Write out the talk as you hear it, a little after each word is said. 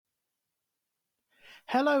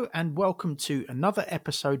Hello and welcome to another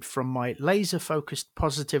episode from my laser focused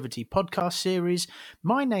positivity podcast series.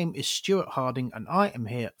 My name is Stuart Harding and I am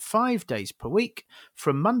here 5 days per week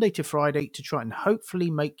from Monday to Friday to try and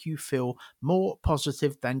hopefully make you feel more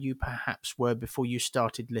positive than you perhaps were before you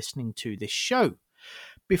started listening to this show.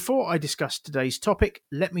 Before I discuss today's topic,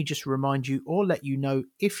 let me just remind you or let you know,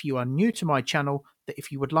 if you are new to my channel, that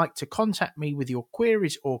if you would like to contact me with your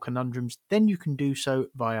queries or conundrums, then you can do so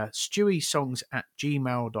via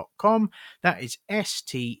steweysongs@gmail.com. That is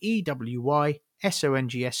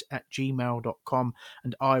steweysongs@gmail.com,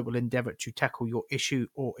 and I will endeavour to tackle your issue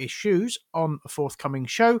or issues on a forthcoming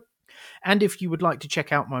show. And if you would like to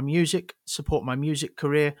check out my music, support my music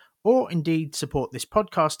career, or indeed support this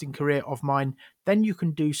podcasting career of mine, then you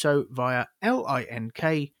can do so via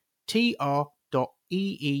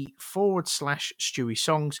linktr.ee/Stewie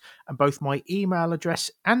Songs, and both my email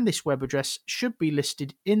address and this web address should be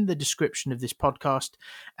listed in the description of this podcast,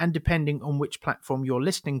 and depending on which platform you're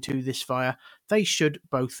listening to this via, they should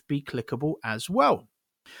both be clickable as well.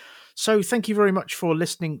 So thank you very much for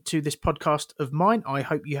listening to this podcast of mine. I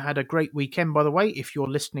hope you had a great weekend, by the way, if you're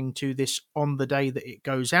listening to this on the day that it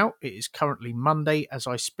goes out. It is currently Monday as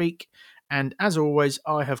I speak. And as always,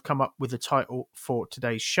 I have come up with a title for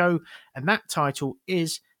today's show. And that title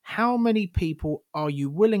is, how many people are you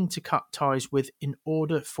willing to cut ties with in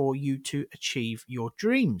order for you to achieve your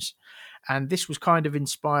dreams? And this was kind of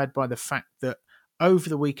inspired by the fact that over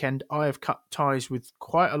the weekend, I have cut ties with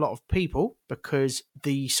quite a lot of people because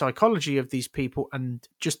the psychology of these people and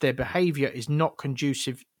just their behavior is not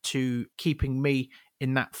conducive to keeping me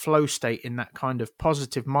in that flow state, in that kind of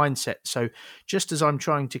positive mindset. So just as I'm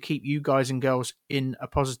trying to keep you guys and girls in a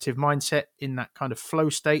positive mindset, in that kind of flow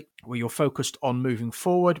state where you're focused on moving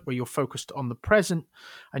forward, where you're focused on the present,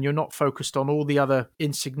 and you're not focused on all the other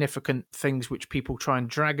insignificant things which people try and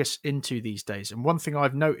drag us into these days. And one thing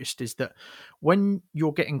I've noticed is that when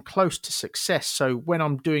you're getting close to success, so when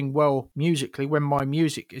I'm doing well musically, when my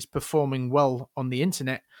music is performing well on the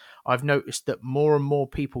internet, I've noticed that more and more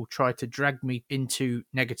people try to drag me into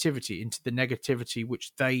negativity, into the negativity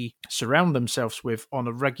which they surround themselves with on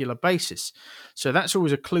a regular basis. So that's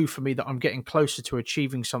always a clue for me that I'm getting closer to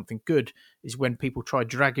achieving something good, is when people try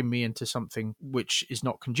dragging me into something which is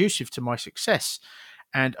not conducive to my success.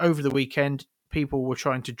 And over the weekend, people were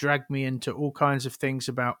trying to drag me into all kinds of things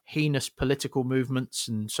about heinous political movements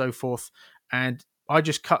and so forth. And I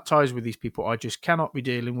just cut ties with these people. I just cannot be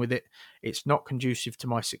dealing with it. It's not conducive to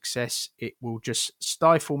my success. It will just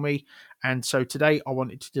stifle me. And so today I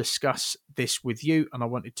wanted to discuss this with you, and I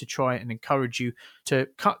wanted to try and encourage you to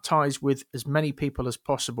cut ties with as many people as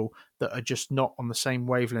possible that are just not on the same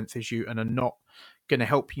wavelength as you and are not going to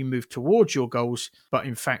help you move towards your goals, but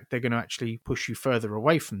in fact they're going to actually push you further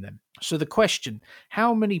away from them. So the question,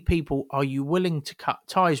 how many people are you willing to cut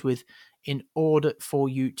ties with in order for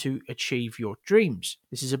you to achieve your dreams?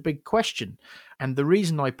 This is a big question. And the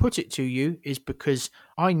reason I put it to you is because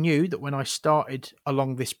I knew that when I started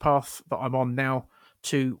along this path that I'm on now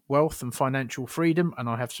to wealth and financial freedom, and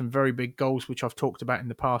I have some very big goals which I've talked about in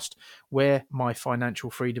the past where my financial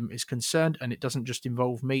freedom is concerned, and it doesn't just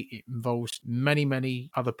involve me, it involves many, many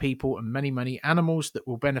other people and many, many animals that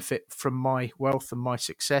will benefit from my wealth and my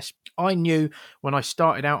success. I knew when I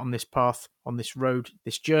started out on this path, on this road,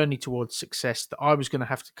 this journey towards success, that I was going to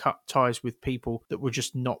have to cut ties with people that were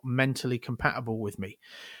just not mentally compatible with me.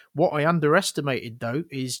 What I underestimated, though,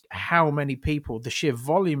 is how many people, the sheer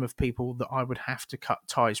volume of people that I would have to cut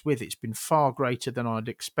ties with. It's been far greater than I'd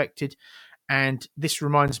expected. And this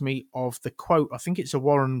reminds me of the quote, I think it's a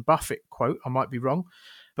Warren Buffett quote, I might be wrong,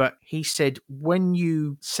 but he said, when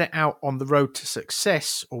you set out on the road to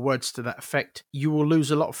success, or words to that effect, you will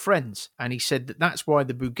lose a lot of friends. And he said that that's why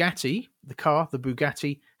the Bugatti, the car, the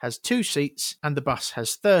Bugatti, has 2 seats and the bus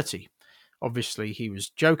has 30. Obviously, he was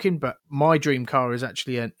joking, but my dream car is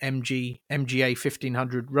actually an MGA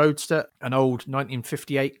 1500 Roadster, an old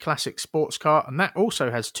 1958 classic sports car, and that also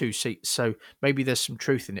has 2 seats, so maybe there's some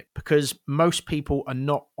truth in it, because most people are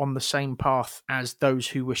not on the same path as those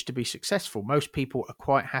who wish to be successful. Most people are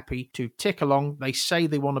quite happy to tick along. They say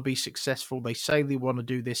they want to be successful, they say they want to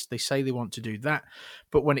do this, they say they want to do that,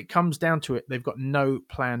 but when it comes down to it, they've got no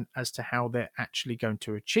plan as to how they're actually going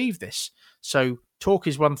to achieve this. So talk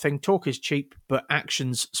is one thing, talk is cheap, but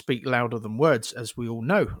actions speak louder than words, as we all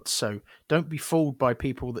know. So don't be fooled by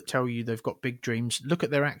people that tell you they've got big dreams. Look at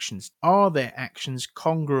their actions. Are their actions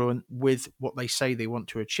congruent with what they say they want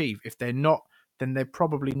to achieve? If they're not, then they're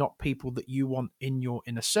probably not people that you want in your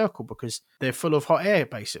inner circle because they're full of hot air,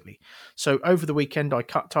 basically. So over the weekend, I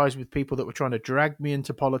cut ties with people that were trying to drag me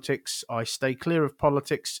into politics. I stay clear of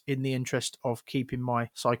politics in the interest of keeping my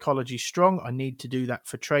psychology strong. I need to do that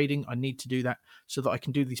for trading. I need to do that so that I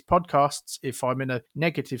can do these podcasts if I'm in a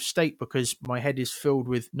negative state because my head is filled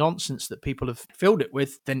with nonsense that people have filled it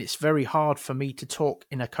with, then it's very hard for me to talk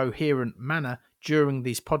in a coherent manner during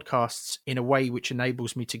these podcasts in a way which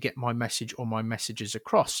enables me to get my message or my messages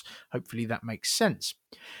across. Hopefully that makes sense.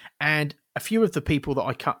 And a few of the people that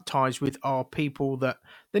I cut ties with are people that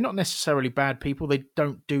they're not necessarily bad people. They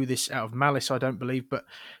don't do this out of malice, I don't believe, but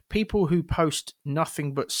people who post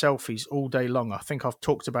nothing but selfies all day long. I think I've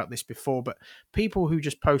talked about this before, but people who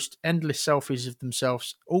just post endless selfies of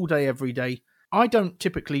themselves all day, every day. I don't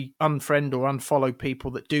typically unfriend or unfollow people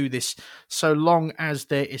that do this so long as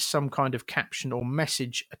there is some kind of caption or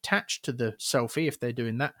message attached to the selfie, if they're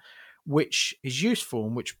doing that, which is useful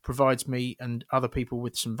and which provides me and other people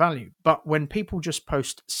with some value. But when people just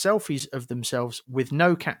post selfies of themselves with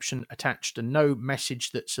no caption attached and no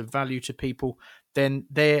message that's of value to people, then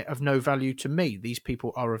they're of no value to me. These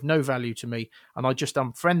people are of no value to me, and I just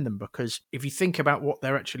unfriend them because if you think about what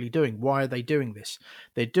they're actually doing, why are they doing this?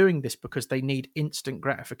 They're doing this because they need instant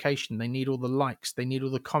gratification. They need all the likes. They need all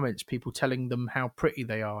the comments, people telling them how pretty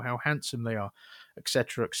they are, how handsome they are,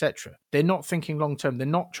 etc., etc. They're not thinking long term. They're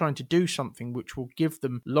not trying to do something which will give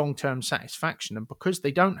them long term satisfaction. And because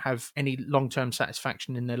they don't have any long term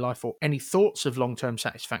satisfaction in their life or any thoughts of long term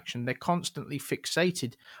satisfaction, they're constantly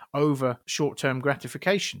fixated over short term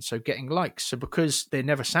gratification. So getting likes. So because they're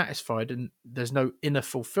never satisfied and there's no inner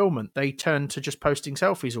fulfillment, they turn to just posting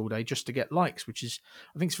selfies all day just to get likes, which is,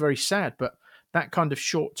 I think, it's very sad. But that kind of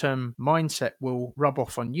short-term mindset will rub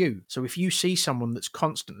off on you. So if you see someone that's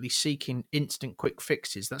constantly seeking instant quick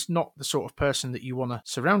fixes, that's not the sort of person that you want to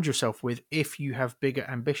surround yourself with if you have bigger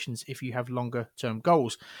ambitions, if you have longer-term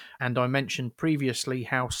goals. And I mentioned previously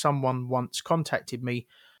how someone once contacted me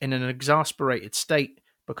in an exasperated state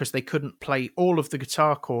because they couldn't play all of the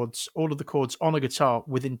guitar chords, all of the chords on a guitar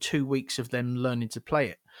within 2 weeks of them learning to play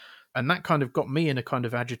it. And that kind of got me in a kind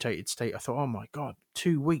of agitated state. I thought, oh my God,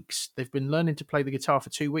 2 weeks. They've been learning to play the guitar for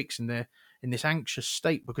 2 weeks and they're in this anxious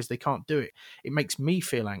state because they can't do it. It makes me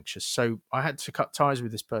feel anxious. So I had to cut ties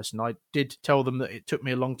with this person. I did tell them that it took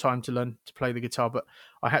me a long time to learn to play the guitar, but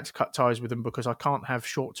I had to cut ties with them because I can't have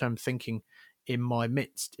short-term thinking in my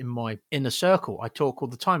midst, in my inner circle. I talk all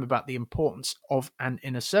the time about the importance of an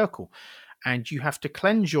inner circle. And you have to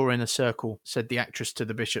cleanse your inner circle, said the actress to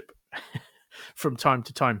the bishop. From time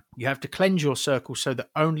to time, you have to cleanse your circle so that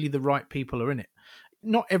only the right people are in it.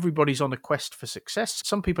 Not everybody's on a quest for success.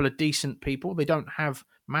 Some people are decent people. They don't have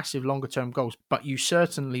massive longer term goals, but you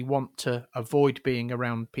certainly want to avoid being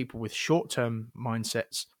around people with short term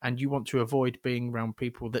mindsets, and you want to avoid being around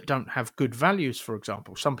people that don't have good values, for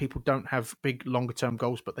example. Some people don't have big longer term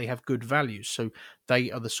goals, but they have good values. So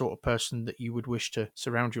they are the sort of person that you would wish to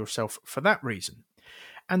surround yourself for that reason.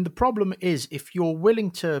 And the problem is, if you're willing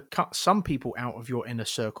to cut some people out of your inner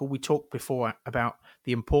circle, we talked before about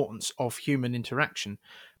the importance of human interaction.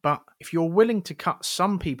 But if you're willing to cut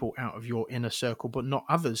some people out of your inner circle, but not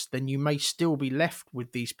others, then you may still be left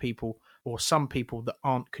with these people or some people that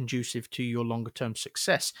aren't conducive to your longer term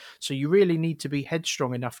success. So you really need to be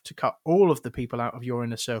headstrong enough to cut all of the people out of your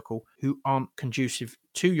inner circle who aren't conducive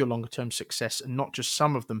to your longer term success and not just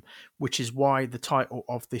some of them, which is why the title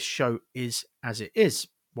of this show is as it is,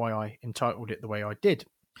 why I entitled it the way I did.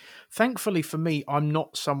 Thankfully for me, I'm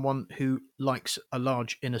not someone who likes a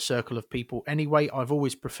large inner circle of people anyway. I've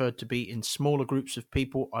always preferred to be in smaller groups of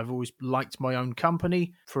people. I've always liked my own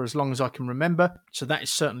company for as long as I can remember. So that is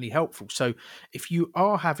certainly helpful. So if you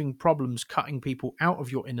are having problems cutting people out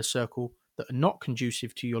of your inner circle that are not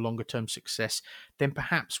conducive to your longer term success, then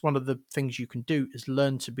perhaps one of the things you can do is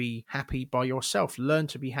learn to be happy by yourself, learn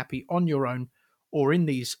to be happy on your own or in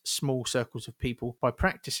these small circles of people by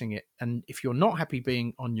practicing it. And if you're not happy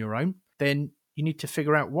being on your own, then you need to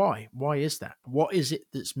figure out why. Why is that? What is it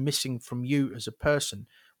that's missing from you as a person,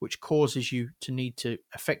 which causes you to need to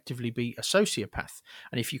effectively be a sociopath?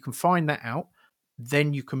 And if you can find that out,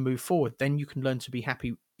 then you can move forward. Then you can learn to be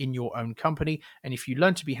happy in your own company. And if you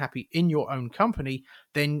learn to be happy in your own company,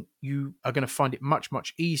 then you are going to find it much,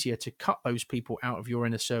 much easier to cut those people out of your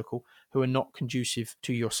inner circle who are not conducive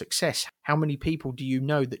to your success. How many people do you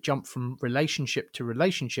know that jump from relationship to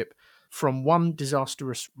relationship, from one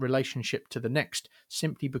disastrous relationship to the next,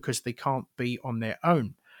 simply because they can't be on their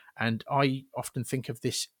own? And I often think of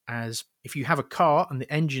this as if you have a car and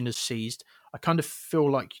the engine is seized, I kind of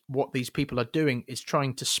feel like what these people are doing is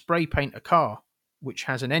trying to spray paint a car which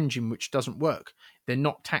has an engine which doesn't work. They're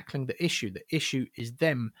not tackling the issue. The issue is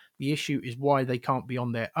them. The issue is why they can't be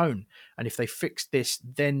on their own. And if they fix this,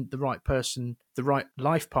 then the right person, the right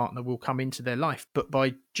life partner will come into their life. But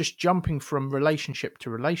by just jumping from relationship to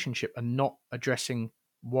relationship and not addressing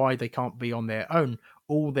why they can't be on their own,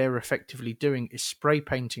 all they're effectively doing is spray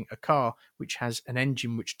painting a car which has an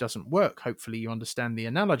engine which doesn't work. Hopefully you understand the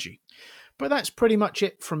analogy. But that's pretty much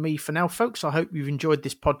it from me for now, folks. I hope you've enjoyed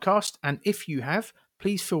this podcast. And if you have,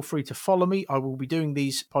 please feel free to follow me. I will be doing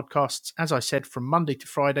these podcasts, as I said, from Monday to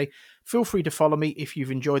Friday. Feel free to follow me if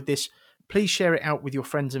you've enjoyed this. Please share it out with your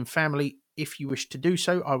friends and family if you wish to do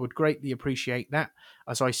so. I would greatly appreciate that.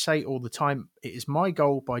 As I say all the time, it is my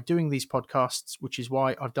goal by doing these podcasts, which is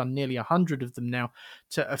why I've done nearly 100 of them now,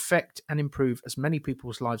 to affect and improve as many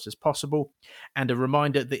people's lives as possible. And a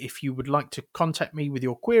reminder that if you would like to contact me with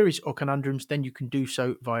your queries or conundrums, then you can do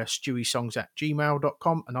so via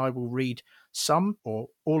stewiesongs@gmail.com, and I will read some or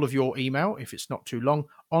all of your email, if it's not too long,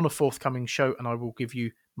 on a forthcoming show, and I will give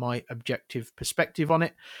you my objective perspective on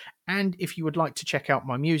it. And if you would like to check out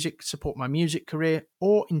my music, support my music career,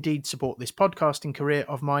 or indeed support this podcasting career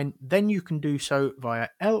of mine, then you can do so via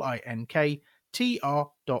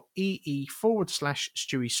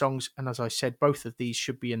linktr.ee/StewieSongs. And as I said, both of these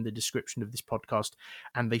should be in the description of this podcast,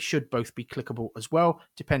 and they should both be clickable as well,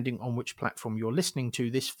 depending on which platform you're listening to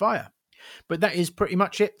this via. But that is pretty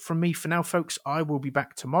much it from me for now, folks. I will be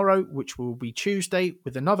back tomorrow, which will be Tuesday,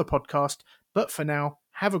 with another podcast. But for now,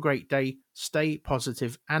 have a great day, stay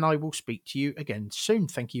positive, and I will speak to you again soon.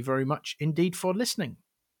 Thank you very much indeed for listening.